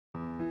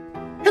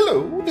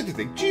Hello, this is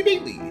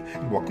Chiba,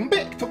 and welcome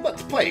back to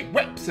Let's Play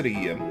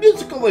Rhapsody, a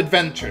musical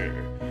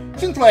adventure.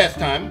 Since last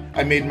time,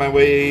 I made my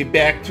way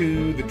back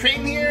to the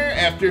train here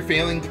after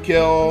failing to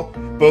kill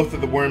both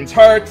of the worm's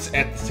hearts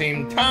at the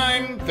same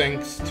time,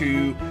 thanks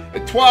to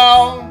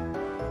Etoile.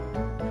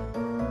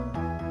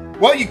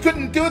 Well, you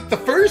couldn't do it the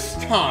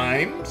first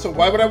time, so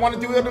why would I want to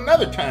do it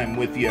another time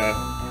with you?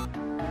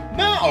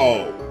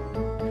 No!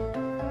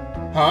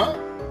 Huh?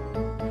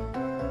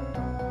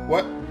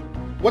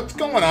 What's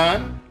going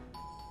on?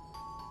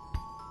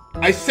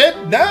 I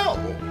said no!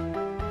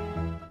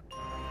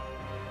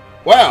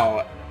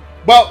 Well,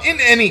 in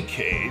any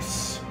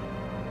case,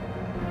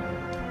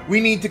 we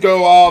need to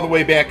go all the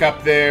way back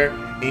up there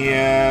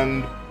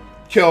and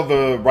kill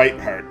the right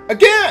heart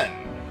again!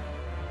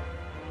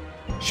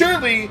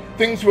 Surely,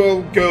 things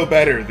will go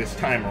better this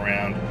time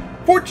around.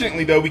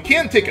 Fortunately, though, we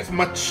can take a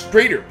much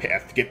straighter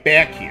path to get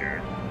back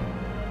here.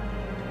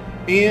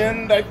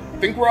 And I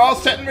think we're all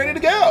set and ready to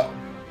go.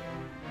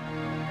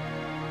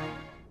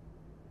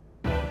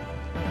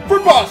 For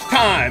boss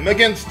time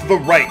against the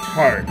right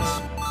hearts.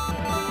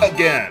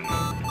 Again.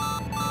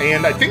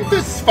 And I think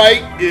this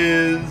fight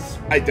is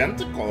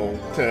identical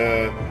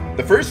to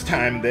the first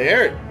time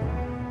there.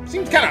 It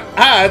seems kind of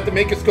odd to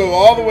make us go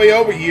all the way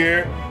over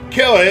here,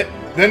 kill it,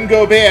 then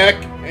go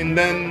back, and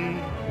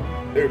then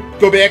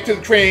go back to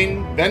the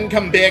train, then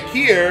come back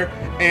here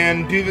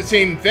and do the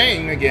same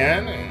thing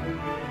again.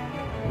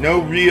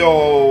 No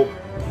real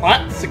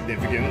plot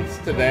significance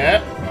to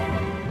that.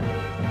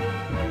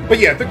 But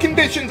yeah, the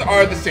conditions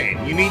are the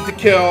same. You need to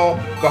kill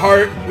the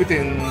heart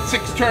within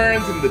 6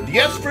 turns in the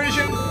DS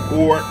version,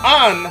 or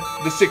on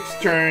the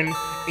 6th turn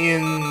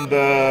in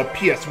the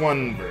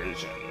PS1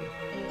 version.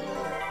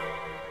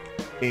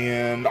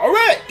 And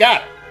alright,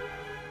 got it.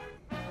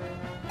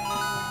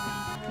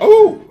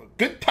 Oh,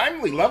 good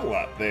timely level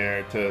up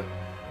there to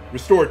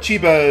restore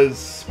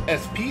Chiba's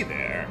SP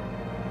there.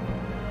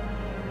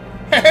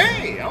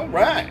 Hey,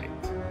 alright.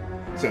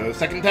 So,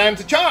 second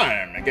time's a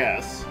charm, I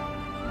guess.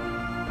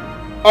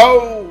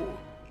 Oh,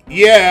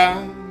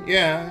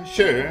 yeah,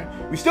 sure.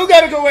 We still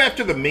gotta go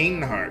after the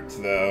main hearts,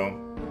 though.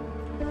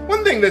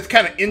 One thing that's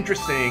kind of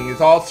interesting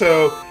is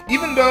also,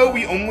 even though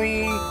we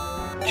only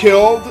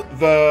killed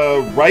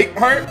the right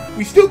heart,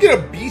 we still get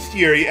a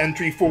bestiary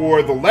entry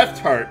for the left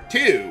heart,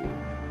 too.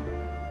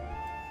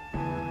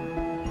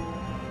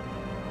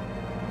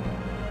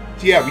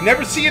 So yeah, we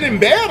never see it in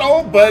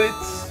battle, but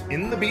it's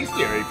in the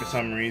bestiary for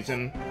some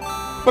reason.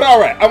 But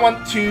alright, I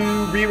want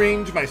to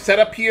rearrange my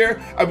setup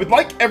here. I would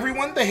like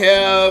everyone to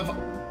have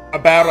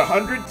about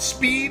 100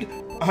 speed.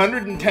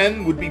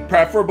 110 would be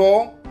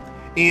preferable.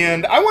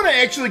 And I want to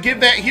actually give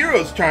that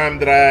Hero's Charm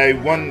that I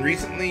won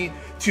recently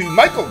to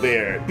Michael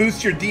there.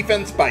 Boost your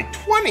defense by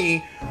 20,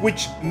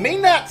 which may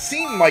not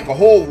seem like a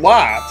whole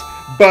lot,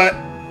 but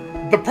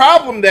the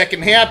problem that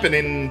can happen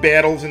in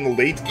battles in the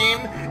late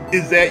game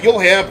is that you'll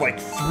have like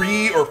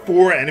 3 or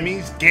 4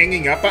 enemies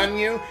ganging up on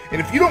you, and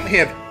if you don't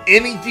have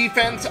any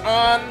defense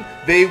on,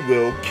 they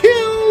will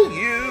kill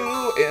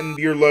you and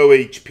you're low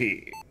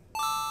HP.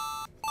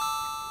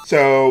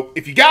 So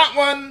if you got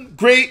one,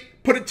 great,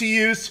 put it to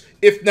use.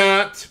 If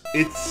not,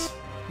 it's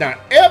not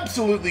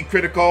absolutely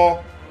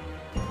critical,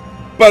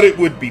 but it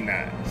would be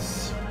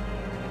nice.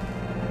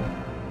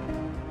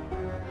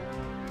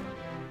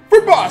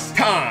 For boss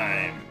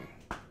time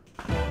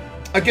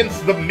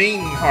against the main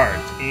heart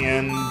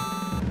and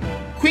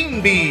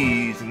Queen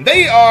Bees, and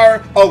they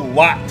are a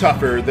lot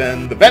tougher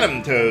than the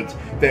Venom Toads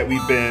that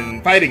we've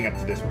been fighting up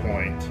to this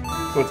point.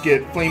 So let's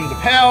get Flames of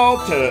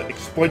Hell to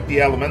exploit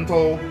the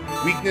elemental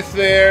weakness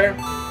there.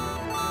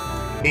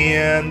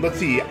 And let's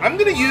see, I'm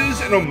gonna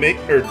use an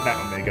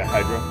Giga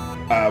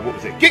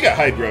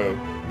Hydro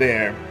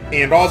there.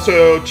 And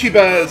also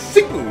Chiba's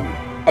Siku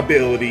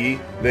ability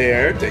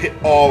there to hit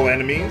all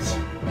enemies.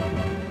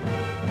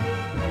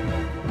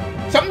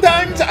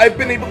 Sometimes I've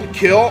been able to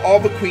kill all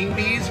the Queen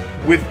Bees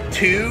with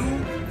 2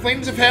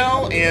 Flames of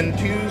Hell and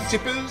 2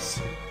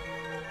 Sipus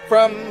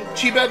from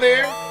Chiba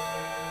there.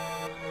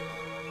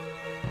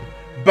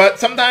 But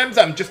sometimes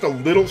I'm just a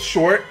little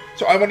short,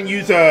 so I want to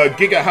use a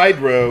Giga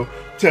Hydro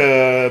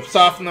to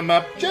soften them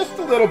up just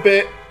a little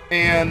bit,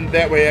 and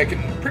that way I can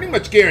pretty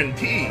much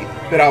guarantee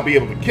that I'll be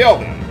able to kill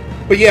them.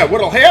 But yeah,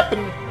 what'll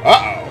happen...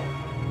 Uh-oh.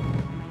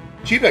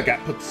 Chiba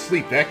got put to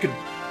sleep. That could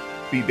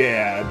be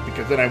bad,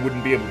 because then I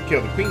wouldn't be able to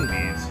kill the Queen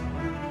Bees.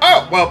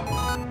 Oh, well,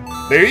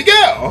 there you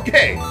go.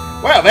 Okay,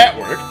 well, that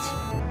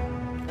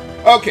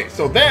worked. Okay,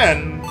 so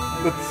then,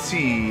 let's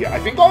see. I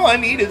think all I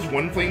need is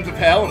 1 Flames of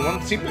Hell and 1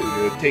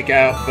 Sipu to take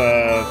out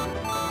the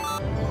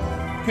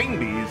Queen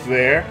Bees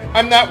there.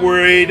 I'm not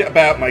worried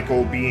about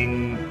Michael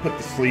being put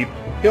to sleep.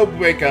 He'll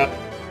wake up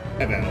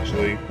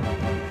eventually.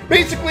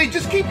 Basically,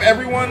 just keep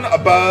everyone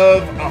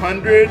above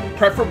 100,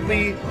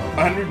 preferably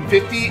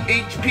 150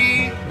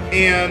 HP,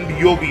 and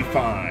you'll be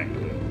fine.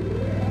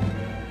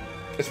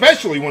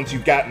 Especially once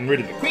you've gotten rid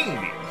of the Queen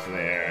Bees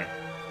there.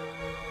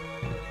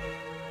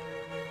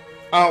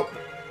 Oh,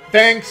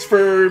 thanks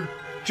for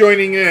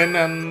joining in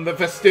on the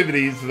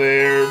festivities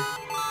there.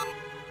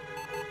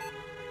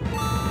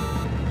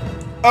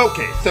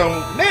 Okay, so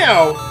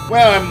now,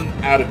 well, I'm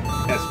out of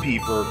SP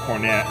for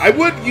Cornet. I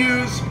would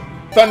use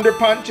Thunder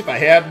Punch if I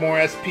had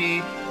more SP,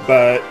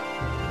 but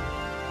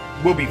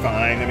we'll be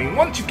fine. I mean,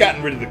 once you've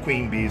gotten rid of the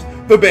Queen Bees,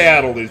 the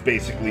battle is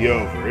basically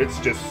over. It's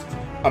just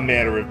a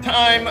matter of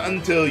time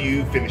until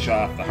you finish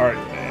off the heart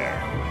there.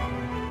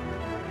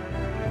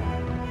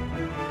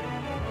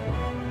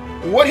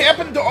 What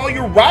happened to all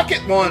your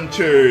rocket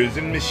launchers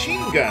and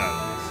machine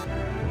guns?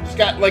 Just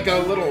got like a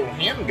little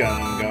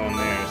handgun going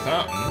there or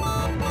something.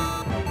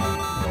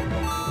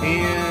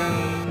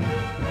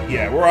 And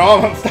yeah, we're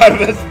almost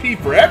out of SP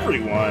for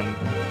everyone.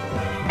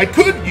 I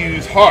could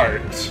use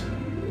Heart,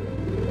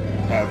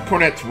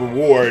 Cornet's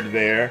reward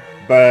there,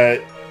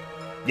 but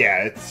yeah,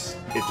 it's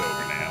over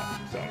now.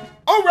 So,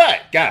 all right,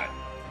 got it.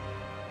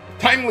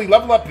 Timely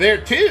level up there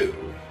too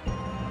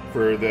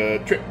for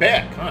the trip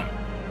back, huh?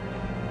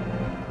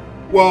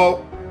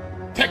 Well,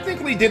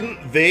 technically,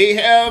 didn't they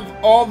have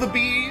all the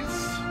bees?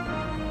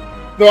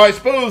 Though I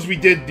suppose we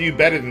did do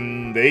better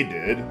than they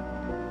did.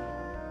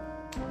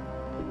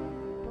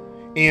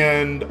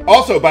 And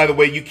also, by the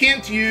way, you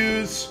can't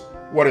use...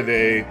 What are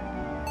they?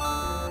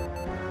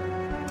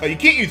 Oh, you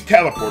can't use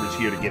teleporters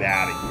here to get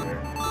out of here.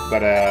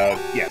 But,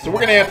 yeah, so we're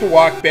going to have to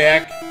walk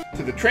back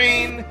to the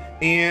train.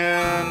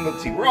 And,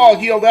 let's see, we're all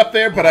healed up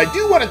there. But I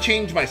do want to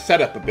change my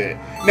setup a bit.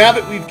 Now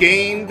that we've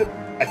gained,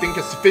 I think,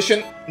 a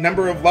sufficient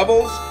number of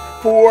levels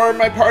for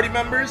my party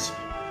members,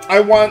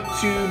 I want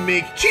to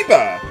make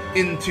Chiba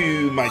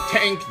into my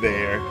tank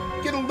there.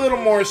 Get a little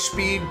more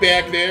speed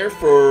back there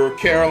for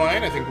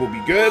Caroline. I think we'll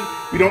be good.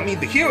 We don't need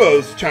the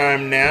hero's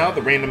charm now.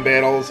 The random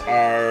battles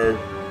are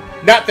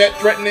not that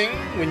threatening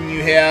when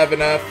you have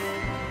enough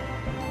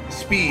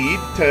speed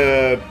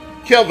to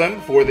kill them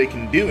before they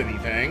can do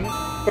anything.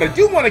 But I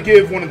do want to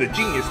give one of the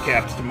genius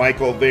caps to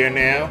Michael there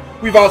now.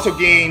 We've also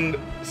gained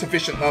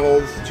sufficient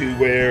levels to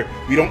where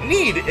we don't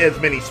need as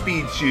many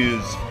speed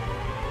shoes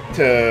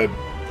to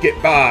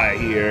get by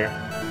here.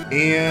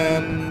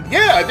 And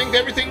yeah, I think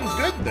everything's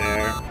good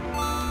there.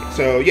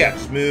 So yeah,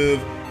 just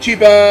move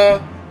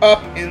Chiba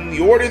up in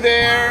the order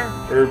there.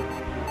 Or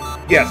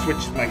yeah,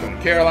 switch Michael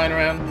and Caroline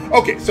around.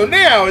 Okay, so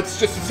now it's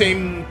just the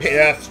same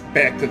path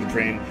back to the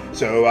train.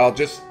 So I'll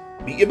just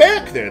meet you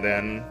back there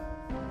then.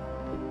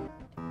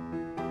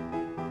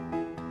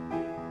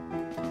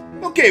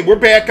 Okay, we're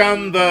back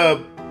on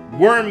the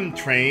worm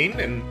train,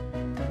 and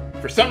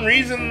for some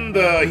reason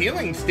the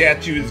healing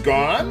statue is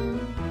gone.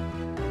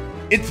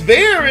 It's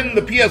there in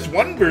the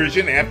PS1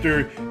 version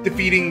after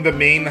defeating the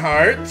main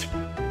heart,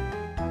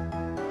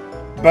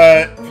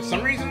 but for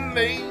some reason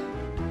they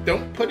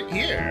don't put it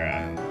here.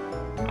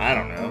 I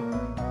don't know.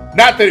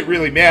 Not that it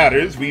really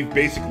matters. We've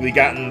basically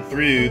gotten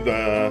through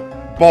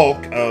the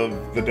bulk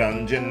of the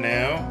dungeon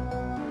now.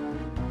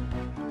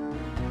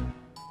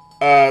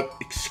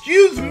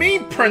 Excuse me,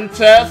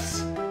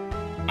 princess.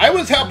 I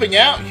was helping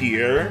out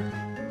here,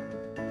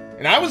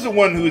 and I was the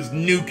one who was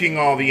nuking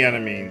all the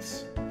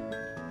enemies.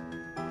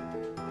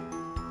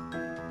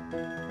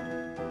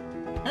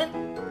 Huh?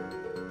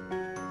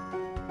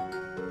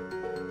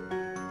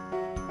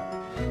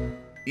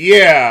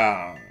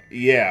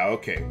 Yeah,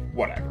 okay,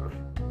 whatever.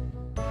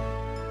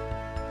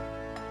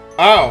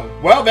 Oh,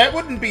 well, that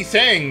wouldn't be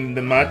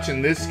saying much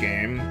in this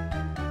game.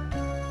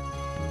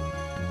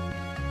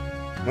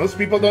 Most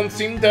people don't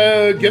seem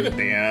to give a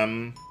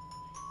damn.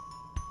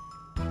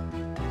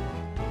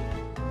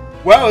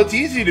 Well, it's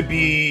easy to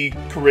be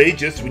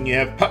courageous when you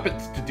have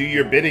puppets to do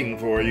your bidding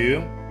for you.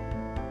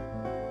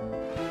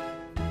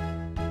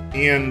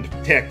 And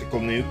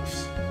tactical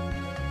nukes.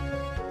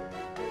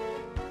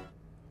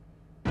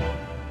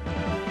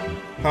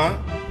 Huh?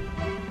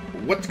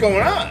 What's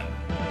going on?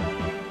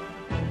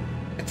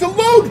 It's a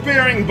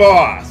load-bearing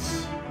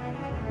boss!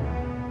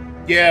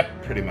 Yeah,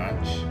 pretty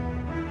much.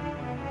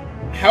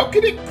 How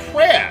could it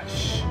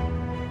crash?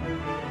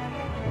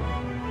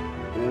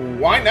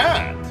 Why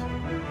not?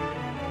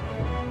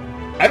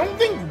 I don't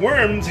think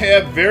worms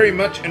have very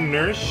much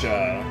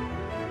inertia.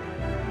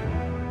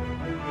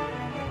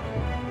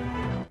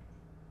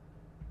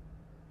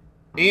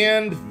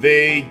 And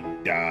they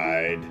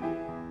died.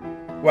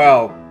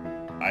 Well,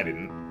 I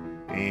didn't.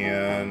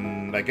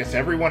 And I guess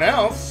everyone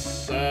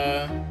else,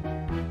 I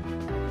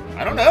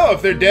don't know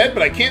if they're dead,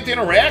 but I can't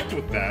interact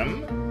with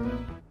them.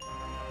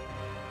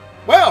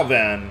 Well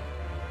then,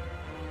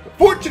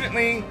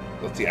 fortunately,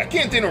 let's see, I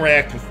can't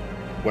interact with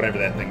whatever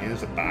that thing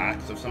is, a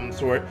box of some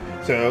sort.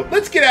 So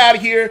let's get out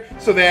of here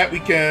so that we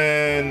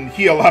can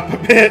heal up a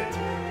bit.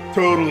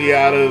 Totally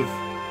out of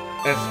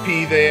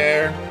SP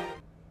there.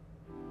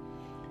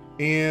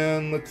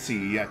 And let's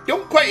see, I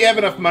don't quite have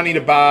enough money to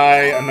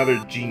buy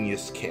another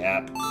genius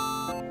cap.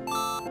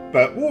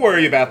 But we'll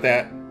worry about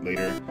that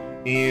later.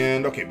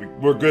 And okay,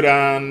 we're good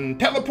on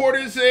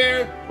teleporters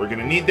there. We're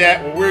gonna need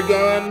that when we're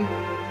gone.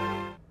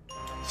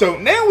 So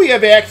now we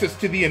have access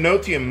to the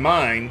Enotium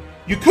mine.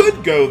 You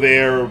could go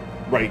there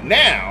right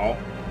now,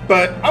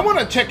 but I want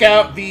to check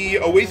out the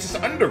Oasis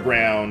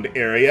Underground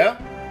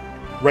area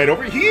right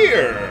over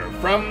here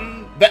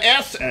from the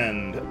S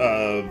end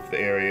of the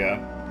area.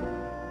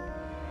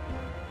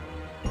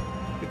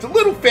 it's a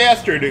little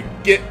faster to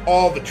get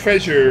all the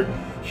treasure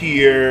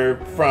here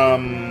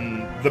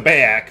from the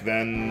back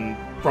than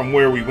from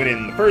where we went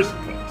in the first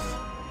place.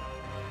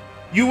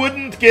 You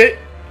wouldn't get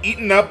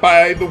eaten up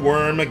by the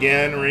worm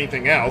again or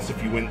anything else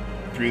if you went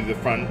through the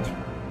front.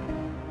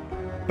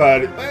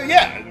 But,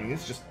 yeah, I mean,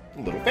 it's just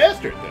a little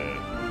faster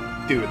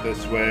to do it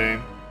this way.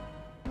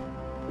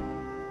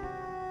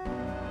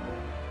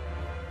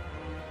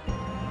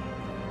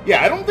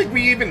 Yeah, I don't think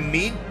we even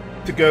need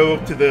to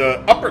go to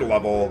the upper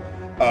level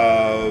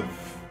of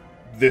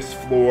this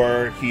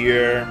floor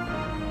here.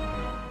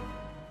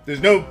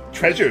 There's no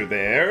treasure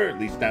there, at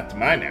least not to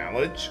my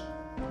knowledge.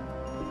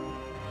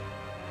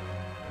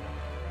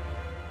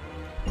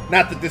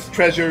 Not that this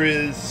treasure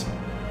is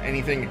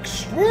anything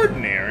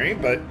extraordinary,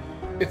 but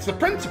it's the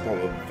principle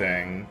of the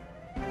thing.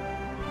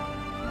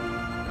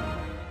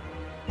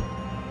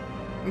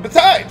 And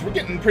besides, we're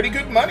getting pretty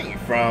good money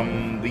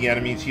from the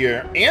enemies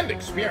here, and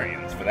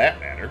experience, for that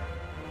matter.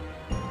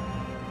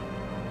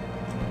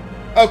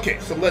 Okay,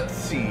 so let's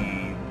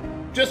see.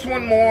 Just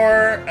one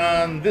more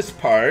on this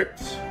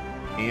part,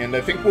 and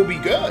I think we'll be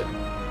good.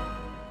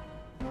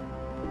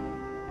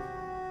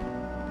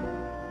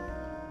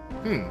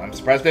 I'm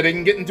surprised I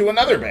didn't get into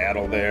another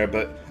battle there,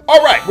 but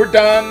alright, we're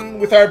done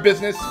with our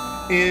business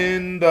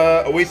in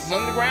the Oasis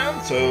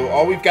Underground, so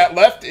all we've got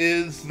left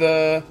is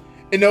the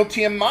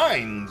Enotium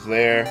Mines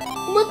there.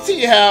 Let's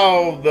see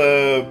how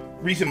the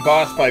recent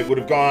boss fight would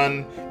have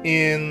gone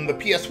in the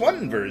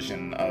PS1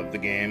 version of the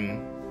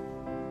game.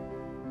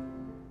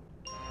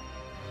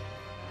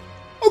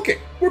 Okay,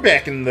 we're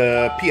back in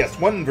the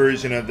PS1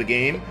 version of the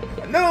game.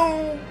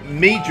 No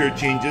major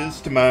changes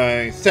to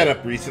my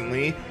setup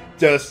recently.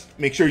 Just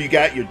make sure you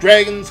got your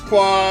Dragon's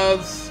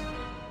Claws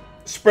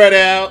spread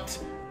out.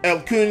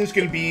 L-Kun is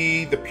going to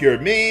be the pure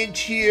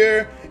mage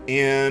here,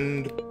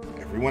 and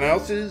everyone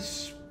else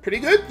is pretty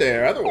good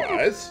there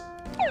otherwise.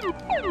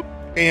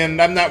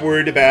 And I'm not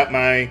worried about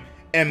my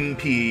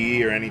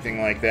MP or anything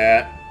like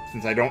that,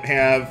 since I don't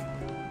have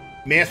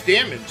mass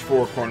damage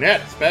for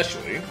Cornet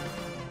especially.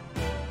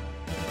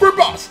 For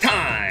boss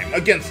time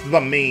against the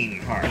main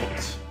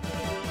heart.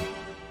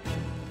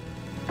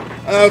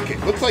 Okay,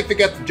 looks like they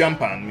got the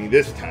jump on me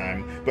this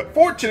time, but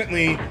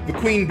fortunately, the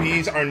Queen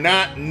Bees are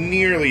not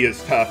nearly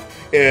as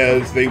tough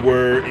as they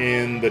were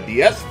in the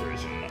DS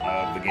version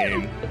of the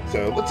game.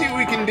 So let's see what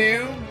we can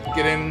do,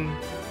 get in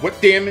what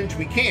damage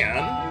we can.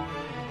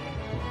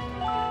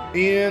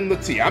 And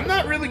let's see, I'm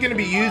not really going to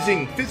be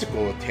using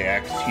physical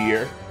attacks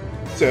here.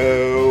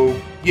 So,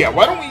 yeah,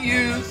 why don't we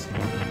use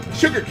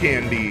Sugar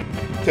Candy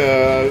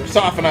to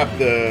soften up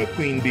the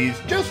Queen Bees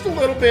just a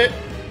little bit.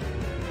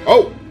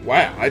 Oh!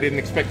 Wow, I didn't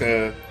expect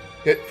to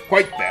hit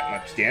quite that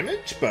much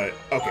damage, but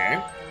okay.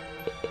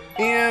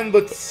 And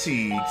let's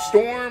see,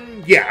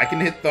 Storm? Yeah, I can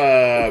hit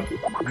the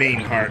main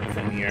heart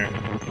from here.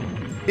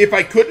 If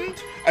I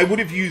couldn't, I would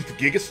have used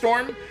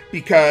Gigastorm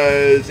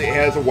because it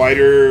has a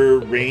wider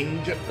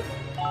range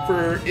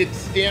for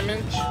its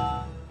damage.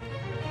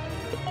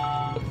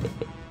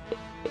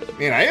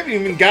 Man, I haven't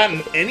even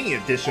gotten any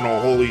additional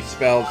holy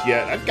spells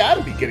yet. I've got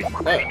to be getting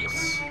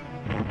close.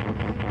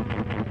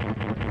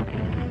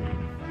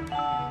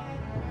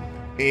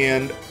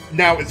 And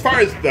now, as far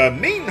as the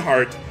main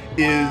heart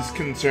is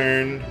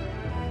concerned,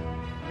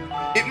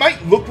 it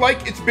might look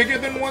like it's bigger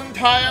than one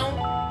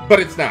tile,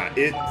 but it's not.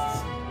 It's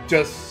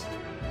just...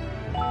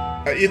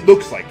 it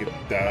looks like it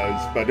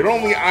does, but it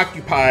only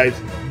occupies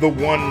the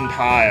one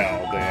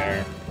tile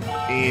there.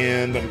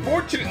 And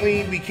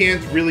unfortunately, we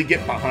can't really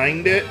get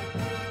behind it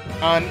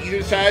on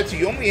either side, so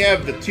you only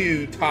have the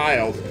two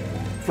tiles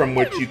from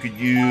which you could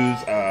use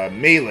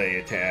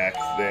melee attacks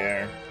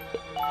there.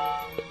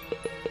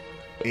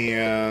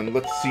 And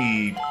let's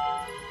see.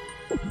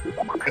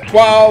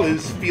 Etoile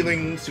is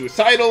feeling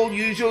suicidal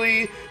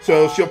usually,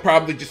 so she'll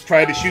probably just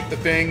try to shoot the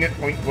thing at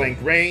point-blank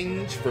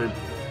range for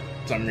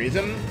some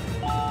reason.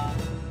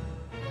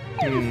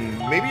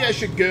 Maybe I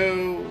should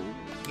go...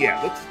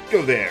 yeah, let's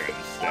go there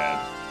instead.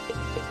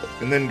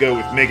 And then go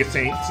with Mega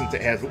Saint, since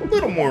it has a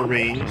little more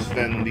range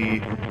than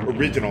the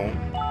original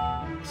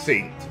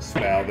Saint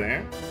spell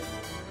there.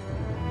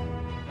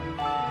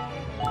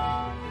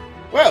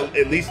 Well,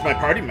 at least my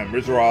party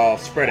members are all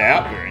spread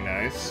out very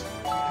nice.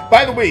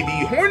 By the way,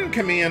 the Horn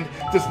command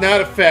does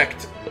not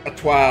affect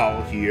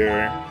Etoile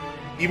here,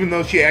 even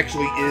though she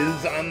actually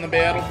is on the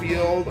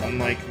battlefield,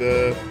 unlike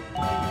the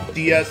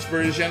DS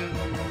version,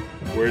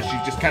 where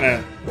she's just kind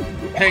of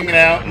hanging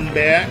out in the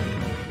back.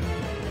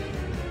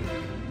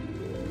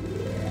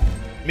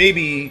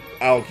 Maybe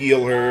I'll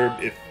heal her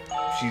if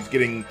she's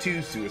getting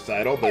too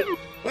suicidal, but,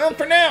 well,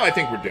 for now, I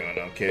think we're doing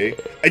okay.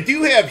 I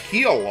do have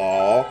Heal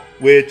All,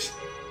 which,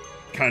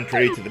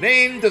 contrary to the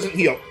name, doesn't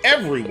heal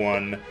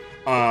everyone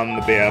on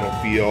the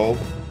battlefield.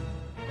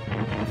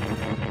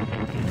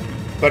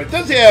 But it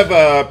does have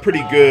a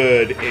pretty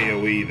good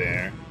AoE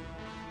there.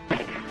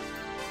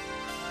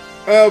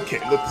 Okay,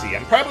 let's see.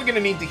 I'm probably going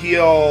to need to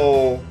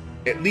heal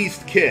at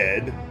least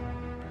Kid.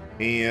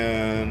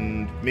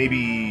 And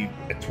maybe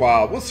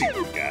Etoile. We'll see what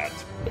we've got.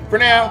 For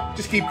now,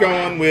 just keep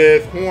going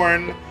with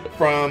Horn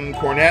from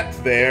Cornet's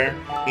there,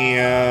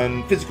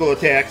 and physical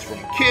attacks from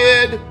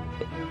Kid,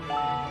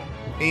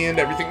 and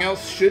everything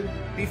else should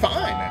be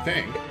fine, I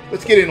think.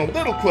 Let's get in a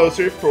little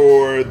closer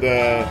for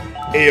the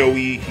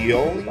AoE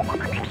heal.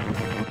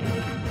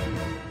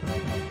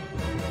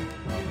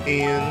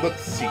 And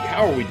let's see,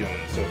 how are we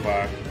doing so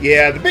far?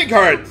 Yeah, the big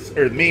hearts,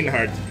 or the main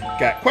hearts,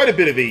 got quite a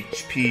bit of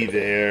HP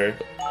there.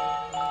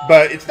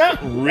 But it's not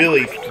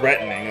really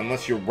threatening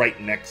unless you're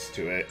right next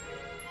to it.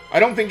 I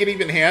don't think it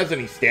even has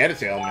any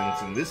status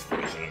ailments in this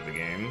version of the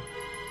game.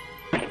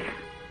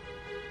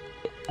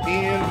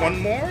 And one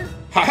more.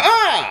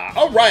 Haha!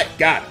 Alright,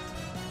 got it.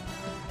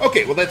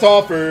 Okay, well that's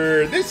all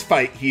for this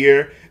fight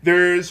here.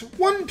 There's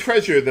one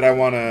treasure that I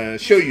want to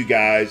show you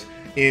guys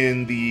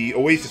in the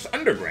Oasis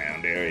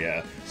Underground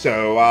area.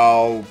 So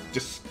I'll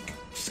just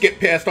skip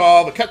past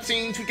all the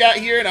cutscenes we got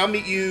here, and I'll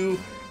meet you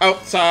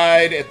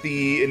outside at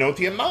the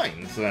Enotium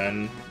Mines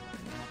then.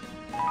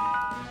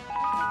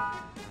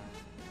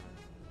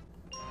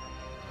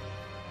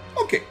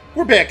 Okay,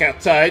 we're back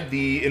outside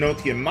the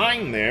Enotium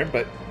Mine there,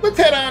 but let's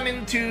head on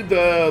into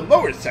the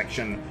lower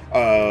section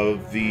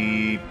of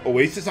the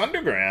Oasis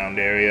Underground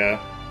area.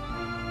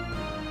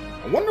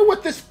 I wonder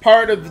what this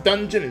part of the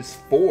dungeon is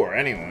for,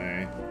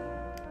 anyway.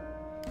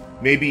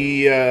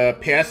 Maybe a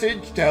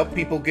passage to help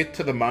people get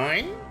to the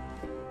mine?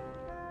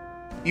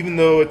 Even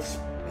though it's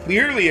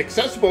clearly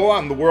accessible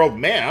on the world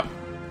map.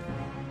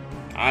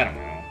 I don't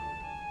know.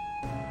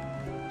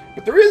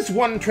 But there is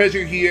one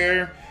treasure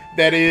here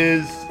that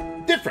is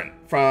different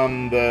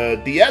from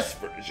the DS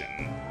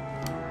version.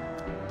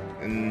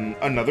 And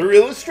another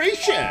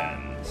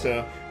illustration.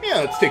 So, yeah,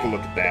 let's take a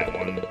look at that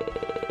one.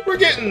 We're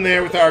getting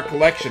there with our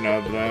collection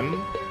of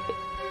them.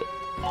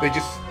 They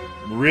just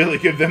really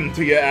give them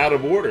to you out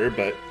of order,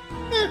 but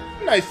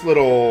nice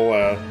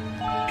little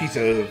piece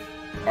of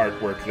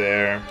artwork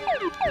there.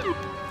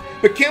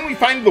 But can we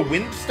find the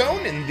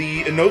Windstone in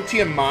the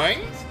Enotium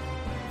Mines?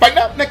 Find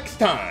out next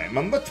time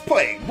on Let's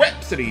Play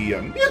Rhapsody,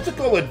 a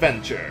musical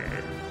adventure.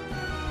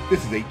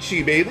 This is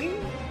Chiba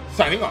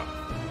signing off.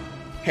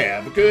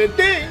 Have a good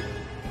day.